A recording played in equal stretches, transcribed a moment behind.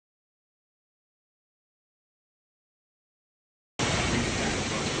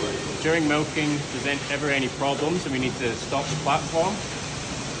during milking, if there's ever any problems and we need to stop the platform,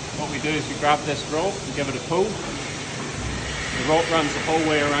 what we do is we grab this rope and give it a pull. The rope runs the whole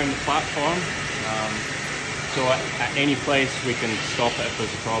way around the platform, so at any place we can stop it if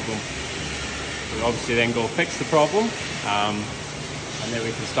there's a problem. We obviously then go fix the problem, and then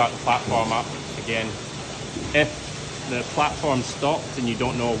we can start the platform up again. If the platform stopped and you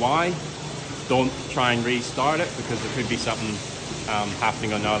don't know why, don't try and restart it, because there could be something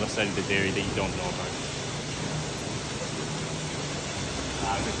happening on the other side of the dairy that you don't know about.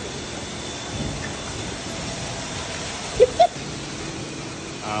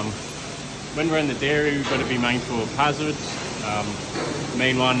 When we're in the dairy, we've got to be mindful of hazards. The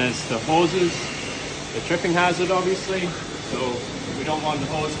main one is the hoses, the tripping hazard obviously. So we don't want the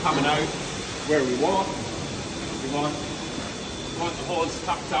hose coming out where we want. We want the hose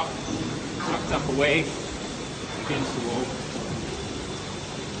tucked up away against the wall.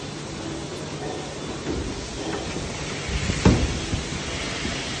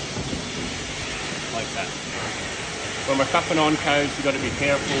 Like that. When we're cupping on cows, we've got to be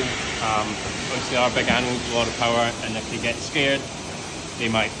careful. Obviously our big animals with a lot of power, and if they get scared, they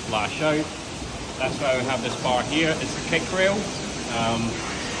might lash out. That's why we have this bar here. It's the kick rail.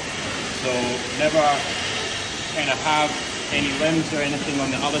 So never kind of have any limbs or anything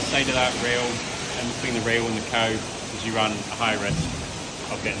on the other side of that rail, and between the rail and the cow, because you run a high risk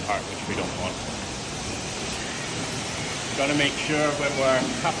of getting hurt, which we don't want. We've got to make sure when we're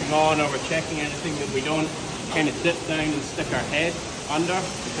cupping on or we're checking anything that we don't kind of dip down and stick our head under,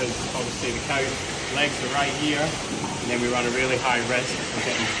 because obviously the cow's legs are right here, and then we run a really high risk of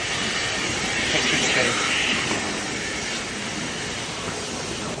getting kicked in the face.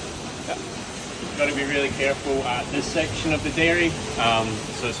 Got to be really careful at this section of the dairy.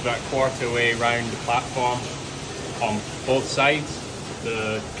 So it's about a quarter way around the platform on both sides.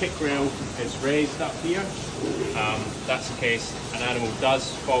 The kick rail is raised up here. That's the case an animal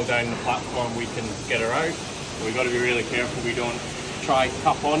does fall down the platform, we can get her out. But we've got to be really careful we don't try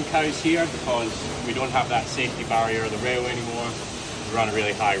cup on cows here, because we don't have that safety barrier of the rail anymore. We run a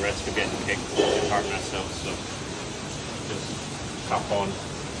really high risk of getting kicked and hurting ourselves. So just cup on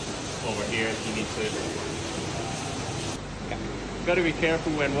over here if you need to. Yeah. You've got to be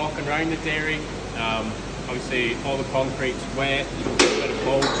careful when walking around the dairy. Obviously all the concrete's wet, you can get a bit of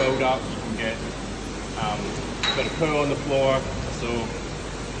mold build up, you can get a bit of poo on the floor, so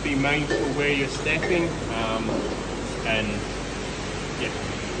be mindful where you're stepping, and yeah,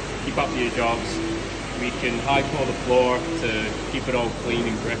 keep up your jobs. We can high pull the floor to keep it all clean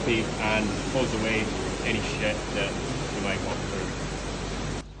and grippy and hose away any shit that you might walk through.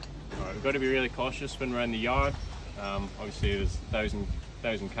 Alright, we've got to be really cautious when we're in the yard. Obviously there's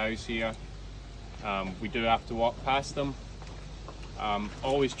 1,000 cows here. We do have to walk past them.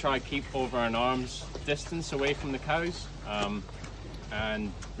 Always try keep over an arm's distance away from the cows,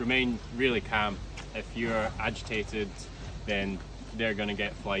 and remain really calm. If you're agitated, then they're going to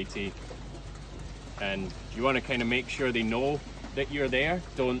get flighty, and you want to kind of make sure they know that you're there.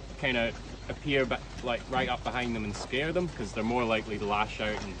 Don't kind of appear like right up behind them and scare them, because they're more likely to lash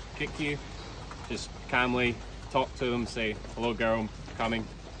out and kick you. Just calmly talk to them, say, "Hello girl, I'm coming,"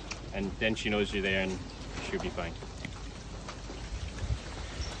 and then she knows you're there and she'll be fine.